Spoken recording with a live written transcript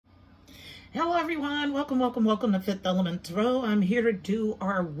Hello everyone, welcome to Fifth Element Tarot. I'm here to do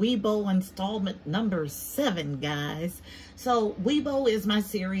our W.I.B.O installment number 7, guys. So W.I.B.O is my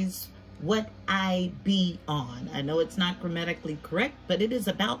series, What I Be On. I know it's not grammatically correct, but it is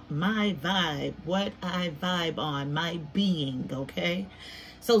about my vibe, what I vibe on, my being, okay?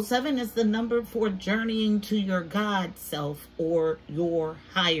 So 7 is the number for journeying to your God self or your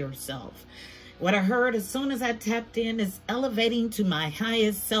higher self. What I heard as soon as I tapped in is elevating to my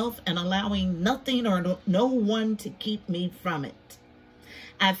highest self and allowing nothing or no one to keep me from it.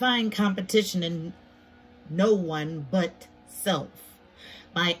 I find competition in no one but self.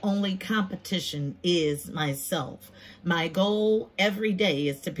 My only competition is myself. My goal every day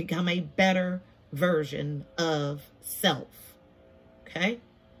is to become a better version of self. Okay?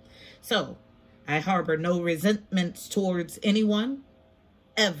 So, I harbor no resentments towards anyone,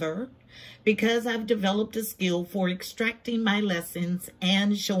 ever, because I've developed a skill for extracting my lessons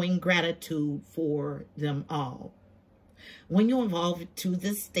and showing gratitude for them all. When you evolve to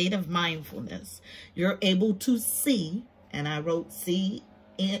this state of mindfulness, you're able to see, and I wrote S-E-E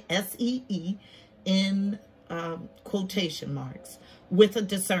in quotation marks, with a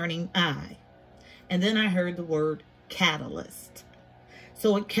discerning eye. And then I heard the word catalyst.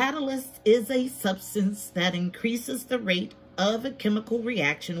 So a catalyst is a substance that increases the rate of a chemical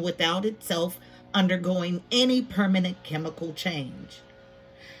reaction without itself undergoing any permanent chemical change.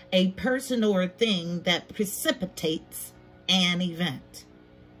 A person or a thing that precipitates an event.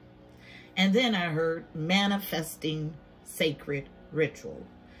 And then I heard manifesting sacred ritual,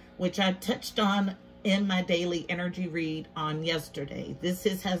 which I touched on in my daily energy read on yesterday. This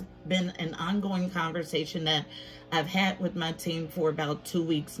has been an ongoing conversation that I've had with my team for about 2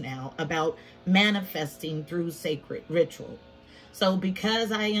 weeks now about manifesting through sacred ritual. So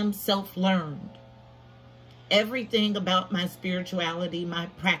because I am self-learned, everything about my spirituality, my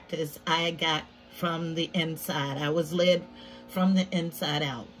practice, I got from the inside. I was led from the inside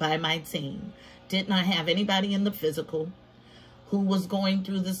out by my team. Did not have anybody in the physical who was going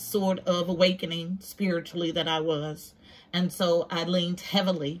through the sort of awakening spiritually that I was. And so I leaned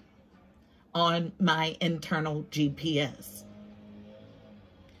heavily on my internal GPS.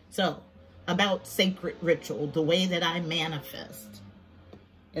 So, about sacred ritual, the way that I manifest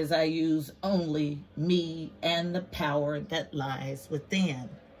is I use only me and the power that lies within.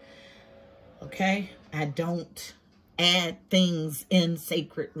 Okay? I don't add things in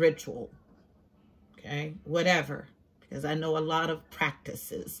sacred ritual. Okay? Whatever. Because I know a lot of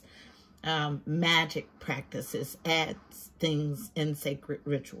practices, magic practices, adds things in sacred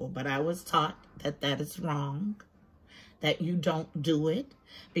ritual. But I was taught that that is wrong, that you don't do it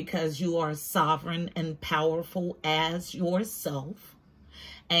because you are sovereign and powerful as yourself.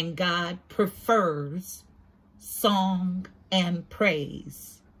 And God prefers song and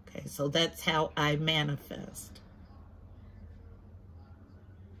praise. Okay, so that's how I manifest.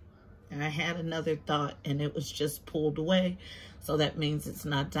 I had another thought and it was just pulled away. So that means it's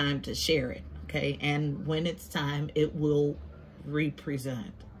not time to share it. Okay. And when it's time, it will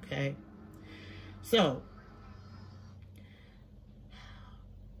represent. Okay. So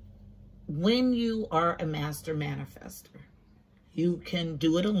when you are a master manifester, you can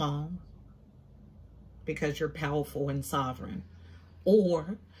do it alone because you're powerful and sovereign,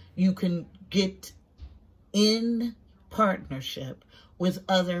 or you can get in partnership with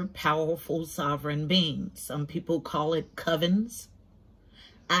other powerful sovereign beings. Some people call it covens.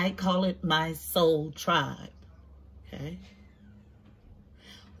 I call it my soul tribe. Okay?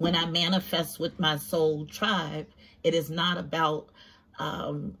 When I manifest with my soul tribe, it is not about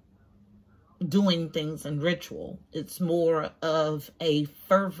doing things in ritual. It's more of a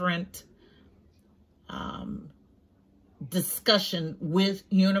fervent discussion with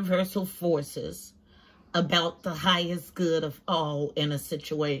universal forces about the highest good of all in a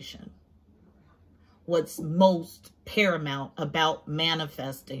situation. What's most paramount about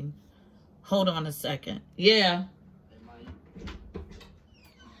manifesting? Hold on a second. Yeah.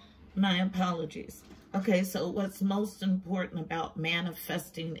 My apologies. Okay, so what's most important about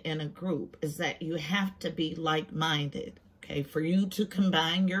manifesting in a group is that you have to be like-minded. Okay, for you to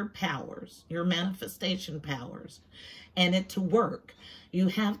combine your powers, your manifestation powers, and it to work, you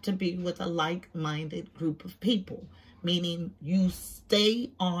have to be with a like-minded group of people, meaning you stay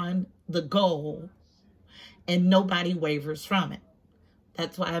on the goal and nobody wavers from it.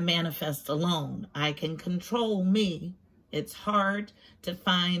 That's why I manifest alone. I can control me. It's hard to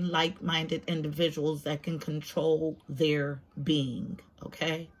find like-minded individuals that can control their being,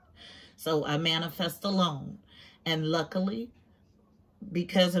 okay? So I manifest alone. And luckily,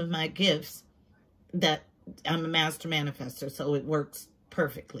 because of my gifts, that I'm a master manifester, so it works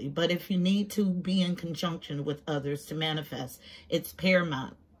perfectly. But if you need to be in conjunction with others to manifest, it's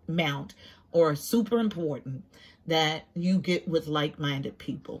paramount or super important that you get with like-minded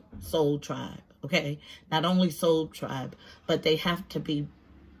people, soul tribe, okay? Not only soul tribe, but they have to be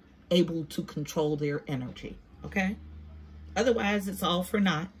able to control their energy, okay? Otherwise, it's all for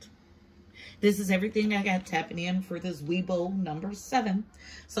naught. This is everything I got tapping in for this W.I.B.O number 7.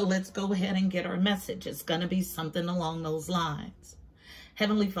 So let's go ahead and get our message. It's going to be something along those lines.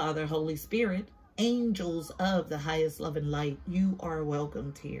 Heavenly Father, Holy Spirit, angels of the highest love and light, you are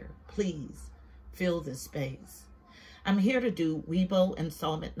welcomed here. Please fill this space. I'm here to do W.I.B.O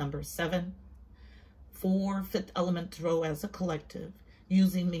installment number 7 for Fifth Element Tarot as a collective,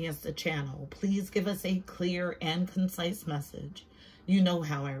 using me as the channel. Please give us a clear and concise message. You know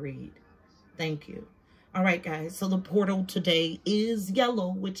how I read. Thank you. All right, guys. So the portal today is yellow,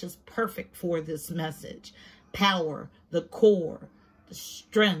 which is perfect for this message. Power, the core, the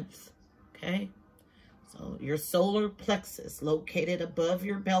strength. Okay. So your solar plexus located above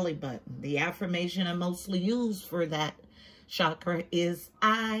your belly button. The affirmation I mostly use for that chakra is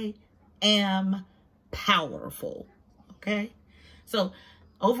I am powerful. Okay. So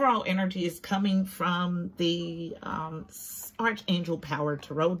overall energy is coming from the Archangel Power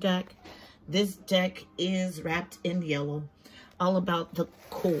Tarot deck. This deck is wrapped in yellow, all about the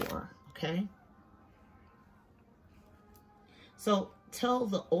core, okay? So tell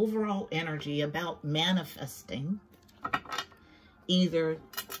the overall energy about manifesting, either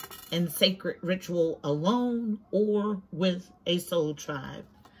in sacred ritual alone or with a soul tribe.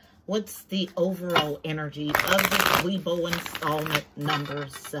 What's the overall energy of the W.I.B.O installment number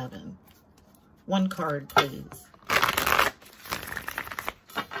 7? One card, please.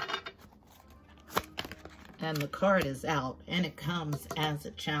 And the card is out, and it comes as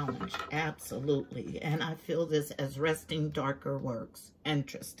a challenge. Absolutely. And I feel this as resting darker works.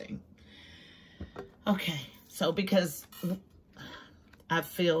 Interesting. Okay. So because I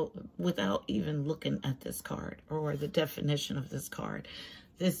feel, without even looking at this card or the definition of this card,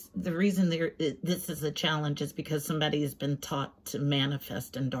 the reason this is a challenge is because somebody has been taught to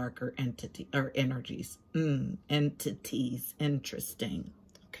manifest in darker energies. Entities. Interesting.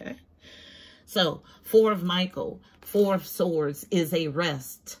 Okay. So, 4 of Michael, 4 of Swords is a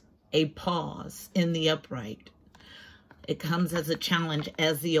rest, a pause in the upright. It comes as a challenge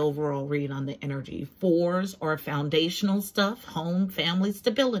as the overall read on the energy. 4s are foundational stuff, home, family,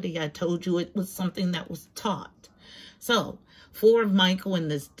 stability. I told you it was something that was taught. So, 4 of Michael in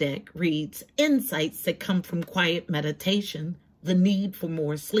this deck reads, insights that come from quiet meditation, the need for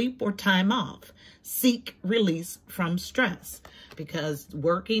more sleep or time off. Seek release from stress, because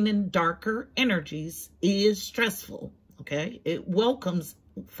working in darker energies is stressful, okay? It welcomes,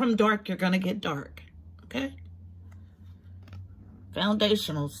 from dark, you're going to get dark, okay?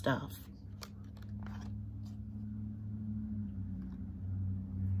 Foundational stuff.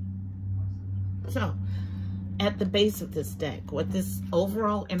 So, at the base of this deck, what this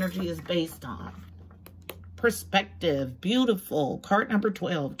overall energy is based on. Perspective, beautiful. Card number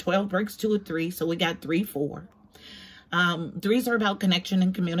 12. 12 breaks to a 3, so we got 3, 4. 3s are about connection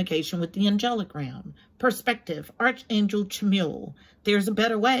and communication with the Angelic Realm. Perspective, Archangel Chamuel. There's a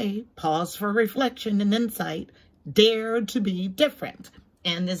better way. Pause for reflection and insight. Dare to be different.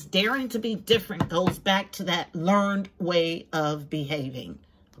 And this daring to be different goes back to that learned way of behaving.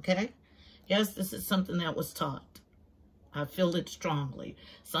 Okay? Yes, this is something that was taught. I feel it strongly.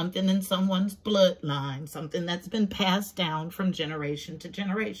 Something in someone's bloodline, something that's been passed down from generation to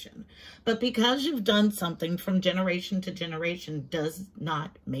generation. But because you've done something from generation to generation does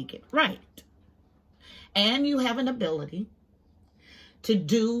not make it right. And you have an ability to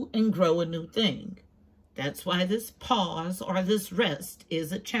do and grow a new thing. That's why this pause or this rest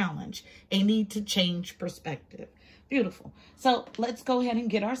is a challenge, a need to change perspective. Beautiful. So let's go ahead and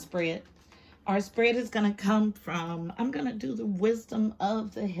get our spread. Our spread is going to come from, I'm going to do the wisdom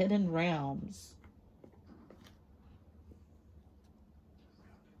of the hidden realms.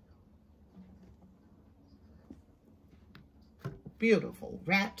 Beautiful.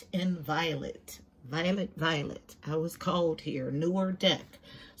 Wrapped in violet. Violet, violet. I was called here. Newer deck.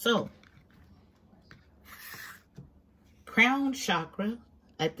 So, crown chakra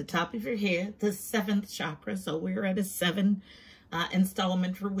at the top of your head. The 7th chakra. So, we're at a 7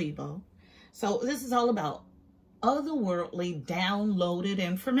 installment for W.I.B.O. So this is all about otherworldly downloaded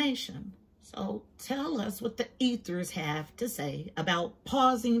information. So tell us what the ethers have to say about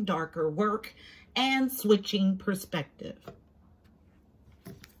pausing darker work and switching perspective.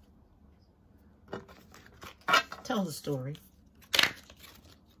 Tell the story.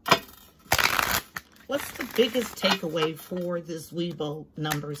 What's the biggest takeaway for this W.I.B.O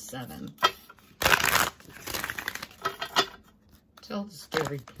number 7? Tell the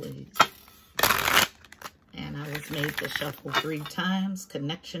story, please. And I was made to shuffle 3 times.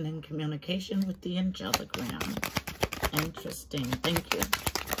 Connection and communication with the Angelic Realm. Interesting. Thank you.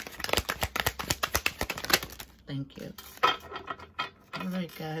 Thank you. All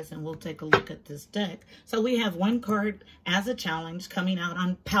right, guys, and we'll take a look at this deck. So we have 1 card as a challenge coming out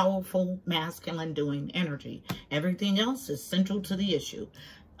on powerful masculine doing energy. Everything else is central to the issue.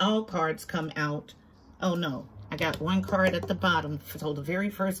 All cards come out. Oh, no. I got 1 card at the bottom. So the very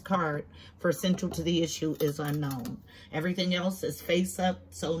first card for central to the issue is unknown. Everything else is face up,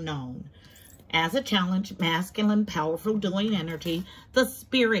 so known. As a challenge, masculine, powerful doing energy, the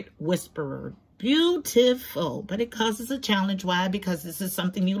spirit whisperer. Beautiful, but it causes a challenge. Why? Because this is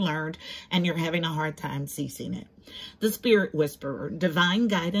something you learned and you're having a hard time ceasing it. The spirit whisperer, divine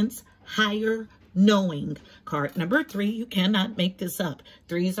guidance, higher knowing. Card number 3, you cannot make this up.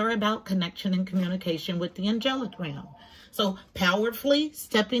 3s are about connection and communication with the angelic realm. So powerfully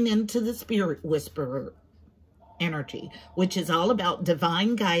stepping into the spirit whisperer energy, which is all about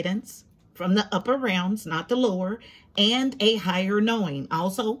divine guidance from the upper realms, not the lower, and a higher knowing.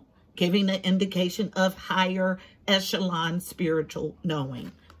 Also, giving an indication of higher echelon spiritual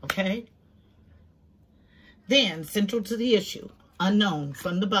knowing, okay? Then, central to the issue, unknown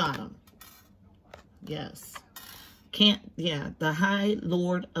from the bottom. Yes. The High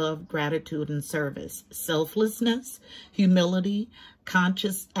Lord of Gratitude and Service. Selflessness, humility,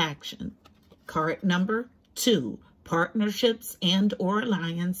 conscious action. Card number 2, partnerships and or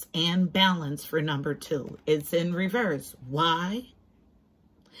alliance and balance for number 2. It's in reverse. Why?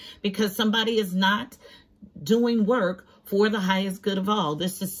 Because somebody is not doing work for the highest good of all.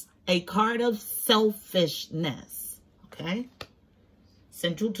 This is a card of selfishness, okay?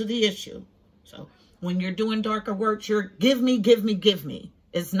 Central to the issue. So when you're doing darker works, you're give me, give me, give me.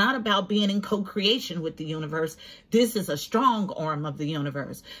 It's not about being in co-creation with the universe. This is a strong arm of the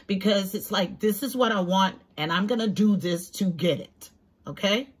universe because it's like, this is what I want and I'm going to do this to get it,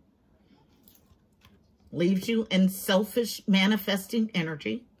 okay? Leaves you in selfish manifesting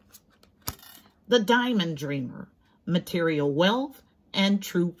energy. The Diamond Dreamer, material wealth and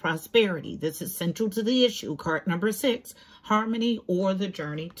true prosperity. This is central to the issue. Card number 6, harmony or the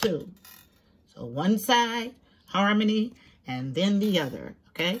journey to. So one side, harmony, and then the other,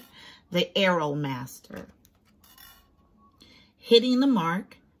 okay? The Arrow Master. Hitting the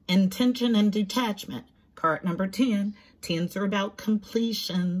mark, intention and detachment. Card number 10. 10s are about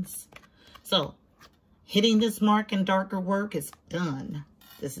completions. So, hitting this mark in darker work is done.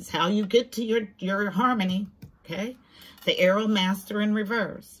 This is how you get to your harmony, okay? The Arrow Master in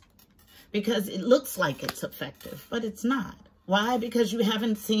reverse. Because it looks like it's effective, but it's not. Why? Because you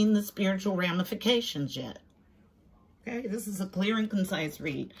haven't seen the spiritual ramifications yet. Okay, this is a clear and concise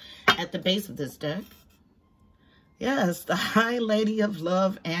read at the base of this deck. Yes, the High Lady of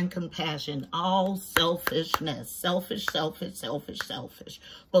Love and Compassion. All selfishness. Selfish, selfish, selfish, selfish.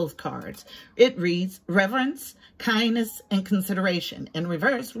 Both cards. It reads reverence, kindness, and consideration. In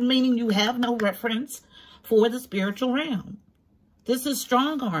reverse, meaning you have no reference for the spiritual realm. This is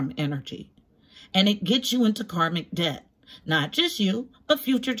strong arm energy. And it gets you into karmic debt. Not just you, but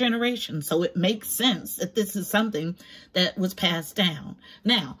future generations. So it makes sense that this is something that was passed down.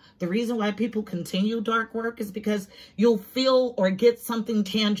 Now, the reason why people continue dark work is because you'll feel or get something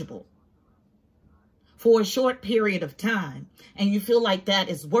tangible for a short period of time. And you feel like that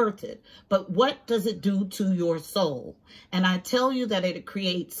is worth it. But what does it do to your soul? And I tell you that it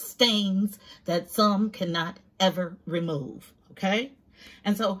creates stains that some cannot ever remove. Okay?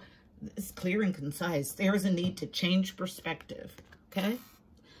 And so it's clear and concise. There is a need to change perspective, okay?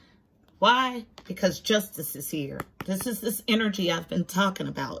 Why? Because justice is here. This is this energy I've been talking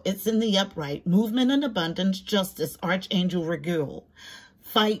about. It's in the upright. Movement and abundance, justice, Archangel Regular.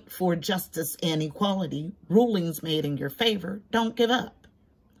 Fight for justice and equality. Rulings made in your favor. Don't give up.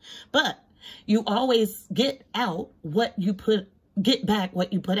 But you always get out what you get back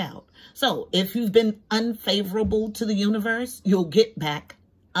what you put out. So if you've been unfavorable to the universe, you'll get back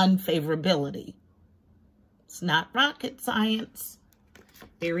unfavorability. It's not rocket science.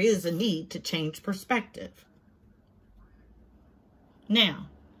 There is a need to change perspective. Now,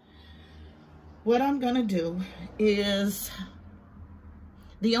 what I'm going to do is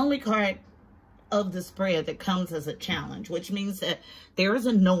the only card of the spread that comes as a challenge, which means that there is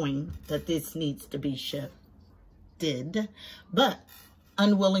a knowing that this needs to be shifted, but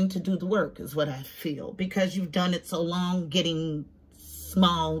unwilling to do the work is what I feel, because you've done it so long getting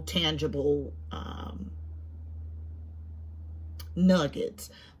small, tangible nuggets,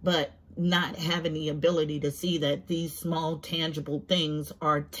 but not having the ability to see that these small tangible things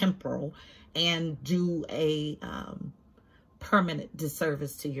are temporal and do a permanent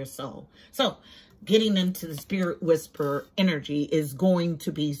disservice to your soul. So getting into the spirit whisperer energy is going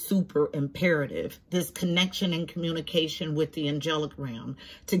to be super imperative. This connection and communication with the angelic realm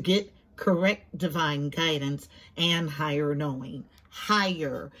to get correct divine guidance and higher knowing.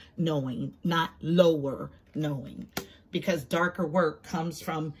 Higher knowing, not lower knowing. Because darker work comes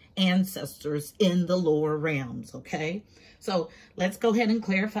from ancestors in the lower realms, okay? So let's go ahead and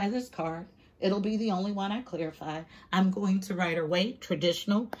clarify this card. It'll be the only one I clarify. I'm going to Rider-Waite,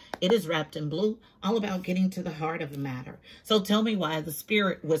 traditional. It is wrapped in blue, all about getting to the heart of the matter. So tell me why the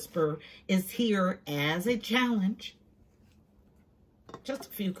Spirit Whisperer is here as a challenge. Just a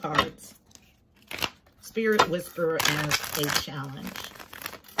few cards. Spirit Whisperer as a challenge.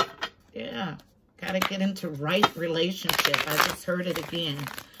 Yeah, got to get into right relationship. I just heard it again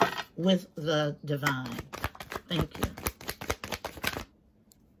with the divine. Thank you.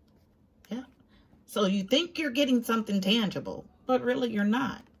 So you think you're getting something tangible, but really you're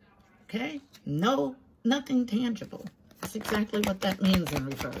not, okay? No, nothing tangible. That's exactly what that means in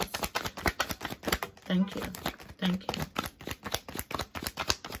reverse. Thank you. Thank you.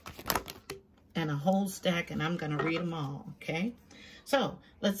 And a whole stack, and I'm going to read them all, okay? So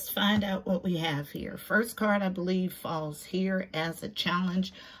let's find out what we have here. First card, I believe, falls here as a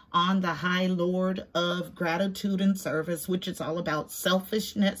challenge on the High Lord of Gratitude and Service, which is all about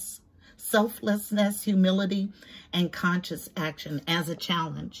selfishness, selflessness, humility, and conscious action as a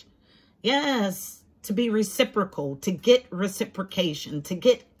challenge. Yes, to be reciprocal, to get reciprocation, to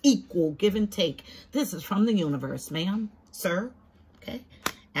get equal give and take. This is from the universe, ma'am, sir, okay,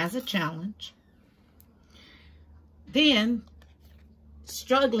 as a challenge. Then,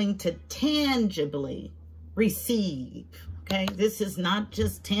 struggling to tangibly receive, okay? This is not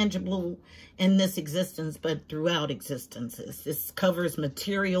just tangible in this existence, but throughout existences. This covers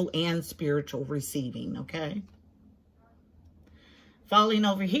material and spiritual receiving, okay? Falling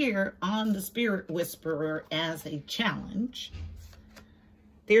over here on the Spirit Whisperer as a challenge,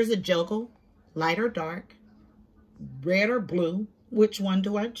 there's a juggle, light or dark, red or blue. Which one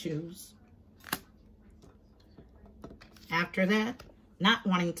do I choose? After that, not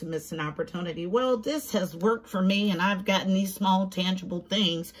wanting to miss an opportunity. Well, this has worked for me and I've gotten these small tangible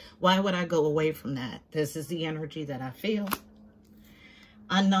things. Why would I go away from that? This is the energy that I feel.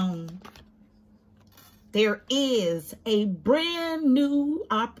 Unknown. There is a brand new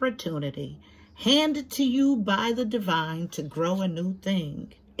opportunity handed to you by the divine to grow a new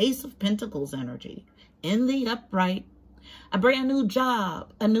thing. Ace of Pentacles energy. In the upright. A brand new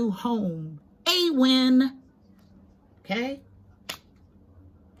job. A new home. A win. Okay?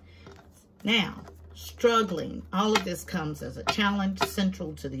 Now, struggling, all of this comes as a challenge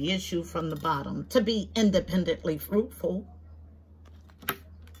central to the issue from the bottom, to be independently fruitful,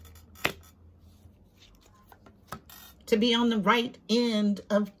 to be on the right end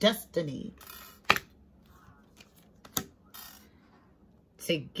of destiny,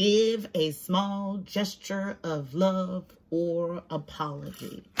 to give a small gesture of love or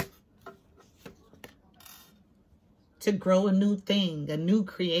apology, to grow a new thing, a new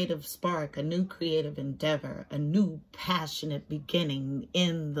creative spark, a new creative endeavor, a new passionate beginning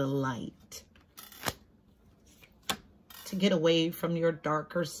in the light. To get away from your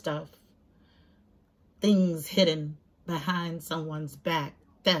darker stuff, things hidden behind someone's back,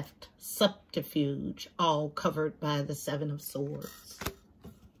 theft, subterfuge, all covered by the Seven of Swords.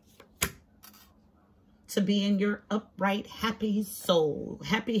 To be in your upright, happy soul,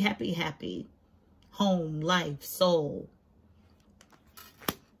 happy, happy, happy. Home, life, soul.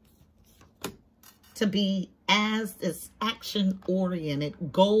 To be as this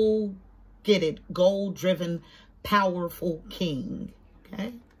action-oriented, goal-get-it, goal-driven, powerful king.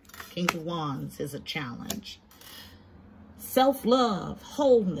 Okay? King of Wands is a challenge. Self-love,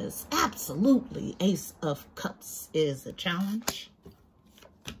 wholeness, absolutely. Ace of Cups is a challenge.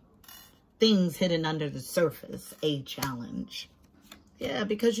 Things hidden under the surface, a challenge. Yeah,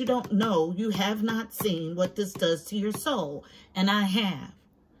 because you don't know, you have not seen what this does to your soul. And I have.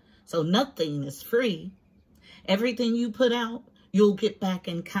 So nothing is free. Everything you put out, you'll get back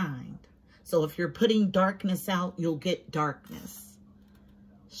in kind. So if you're putting darkness out, you'll get darkness.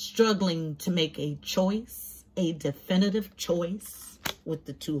 Struggling to make a choice, a definitive choice with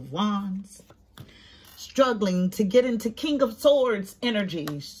the Two of Wands. Struggling to get into King of Swords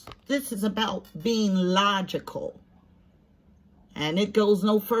energies. This is about being logical. And it goes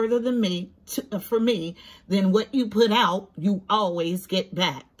no further than for me, than what you put out, you always get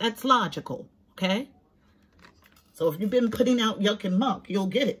back. That's logical, okay? So if you've been putting out yuck and muck, you'll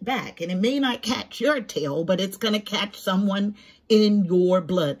get it back. And it may not catch your tail, but it's going to catch someone in your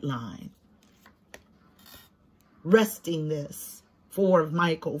bloodline. Resting this. 4 of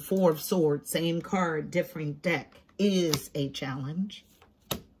Michael, 4 of Swords, same card, different deck, is a challenge.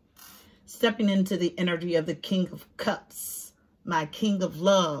 Stepping into the energy of the King of Cups, my King of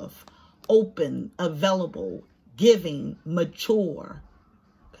Love, open, available, giving, mature,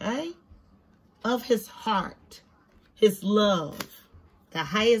 okay? Of his heart, his love, the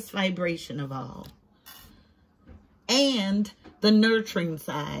highest vibration of all. And the nurturing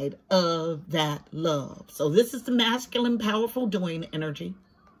side of that love. So this is the masculine, powerful doing energy.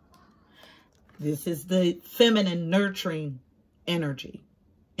 This is the feminine, nurturing energy.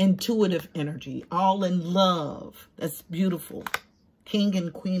 Intuitive energy, all in love. That's beautiful. King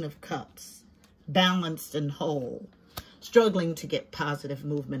and Queen of Cups, balanced and whole. Struggling to get positive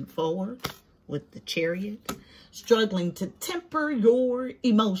movement forward with the Chariot. Struggling to temper your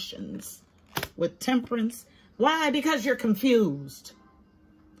emotions with Temperance. Why? Because you're confused.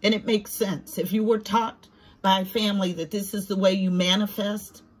 And it makes sense. If you were taught by a family that this is the way you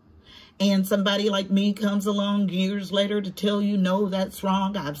manifest, and somebody like me comes along years later to tell you, no, that's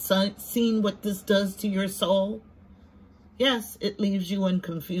wrong. I've seen what this does to your soul. Yes, it leaves you in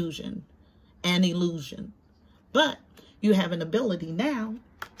confusion and illusion. But you have an ability now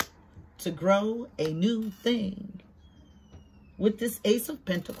to grow a new thing. With this Ace of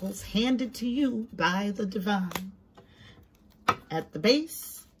Pentacles handed to you by the divine. At the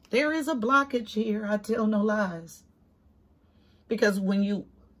base, there is a blockage here. I tell no lies. Because when you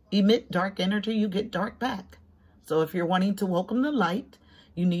emit dark energy, you get dark back. So if you're wanting to welcome the light,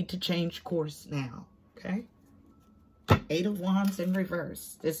 you need to change course now. Okay? 8 of Wands in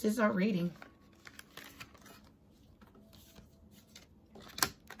reverse. This is our reading.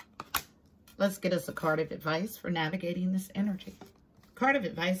 Let's get us a card of advice for navigating this energy. Card of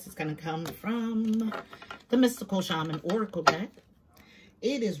advice is going to come from the Mystical Shaman Oracle deck.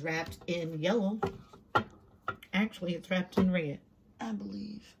 It is wrapped in yellow. Actually, it's wrapped in red, I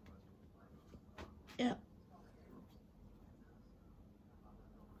believe. Yep.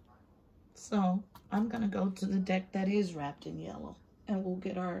 So I'm going to go to the deck that is wrapped in yellow, and we'll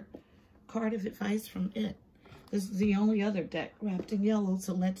get our card of advice from it. This is the only other deck wrapped in yellow,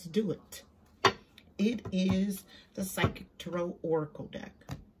 so let's do it. It is the Psychic Tarot Oracle deck.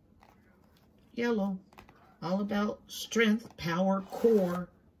 Yellow, all about strength, power, core,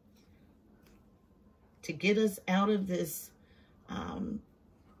 to get us out of this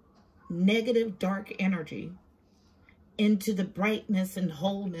negative, dark energy into the brightness and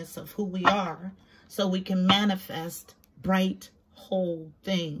wholeness of who we are, so we can manifest bright, whole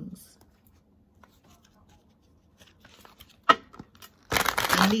things.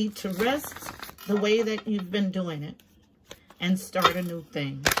 You need to rest the way that you've been doing it and start a new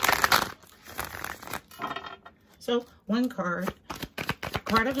thing. So one card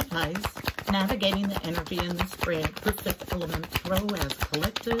of advice, navigating the energy in the spread for 5th element tarot as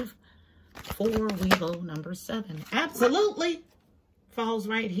collective for W.I.B.O number 7. Absolutely falls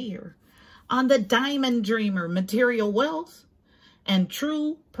right here on the Diamond Dreamer, material wealth and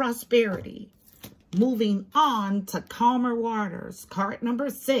true prosperity. Moving on to calmer waters. Card number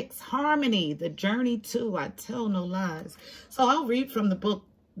 6, harmony, the journey to I tell no lies. So I'll read from the book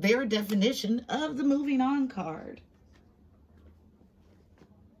their definition of the moving on card.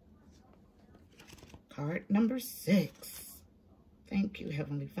 Card number 6. Thank you,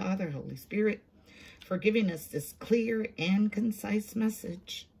 Heavenly Father, Holy Spirit, for giving us this clear and concise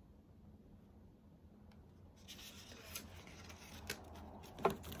message.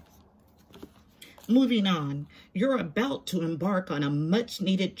 Moving on, you're about to embark on a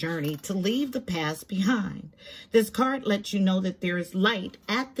much-needed journey to leave the past behind. This card lets you know that there is light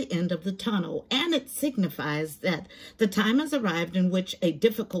at the end of the tunnel, and it signifies that the time has arrived in which a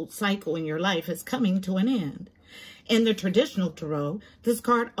difficult cycle in your life is coming to an end. In the traditional tarot, this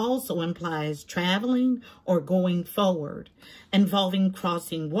card also implies traveling or going forward, involving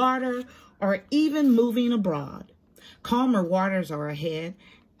crossing water or even moving abroad. Calmer waters are ahead,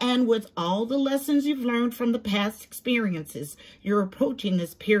 and with all the lessons you've learned from the past experiences, you're approaching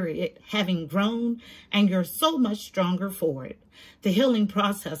this period having grown, and you're so much stronger for it. The healing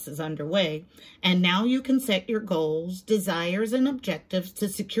process is underway, and now you can set your goals, desires, and objectives to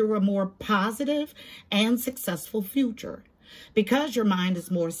secure a more positive and successful future. Because your mind is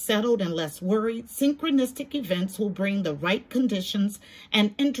more settled and less worried, synchronistic events will bring the right conditions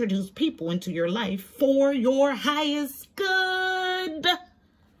and introduce people into your life for your highest good.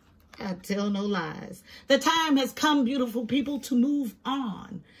 I tell no lies. The time has come, beautiful people, to move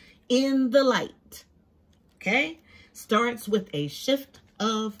on in the light. Okay? starts with a shift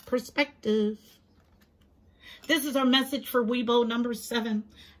of perspective. This is our message for W.I.B.O number 7.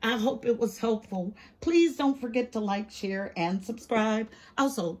 I hope it was helpful. Please don't forget to like, share, and subscribe.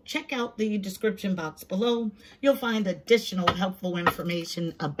 Also, check out the description box below. You'll find additional helpful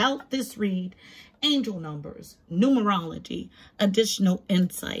information about this read, angel numbers, numerology, additional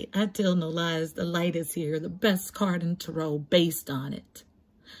insight. I tell no lies, the light is here, the best card in tarot based on it.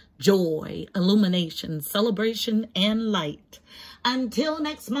 Joy, illumination, celebration, and light. Until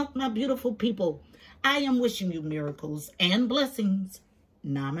next month, my beautiful people, I am wishing you miracles and blessings.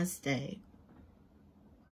 Namaste.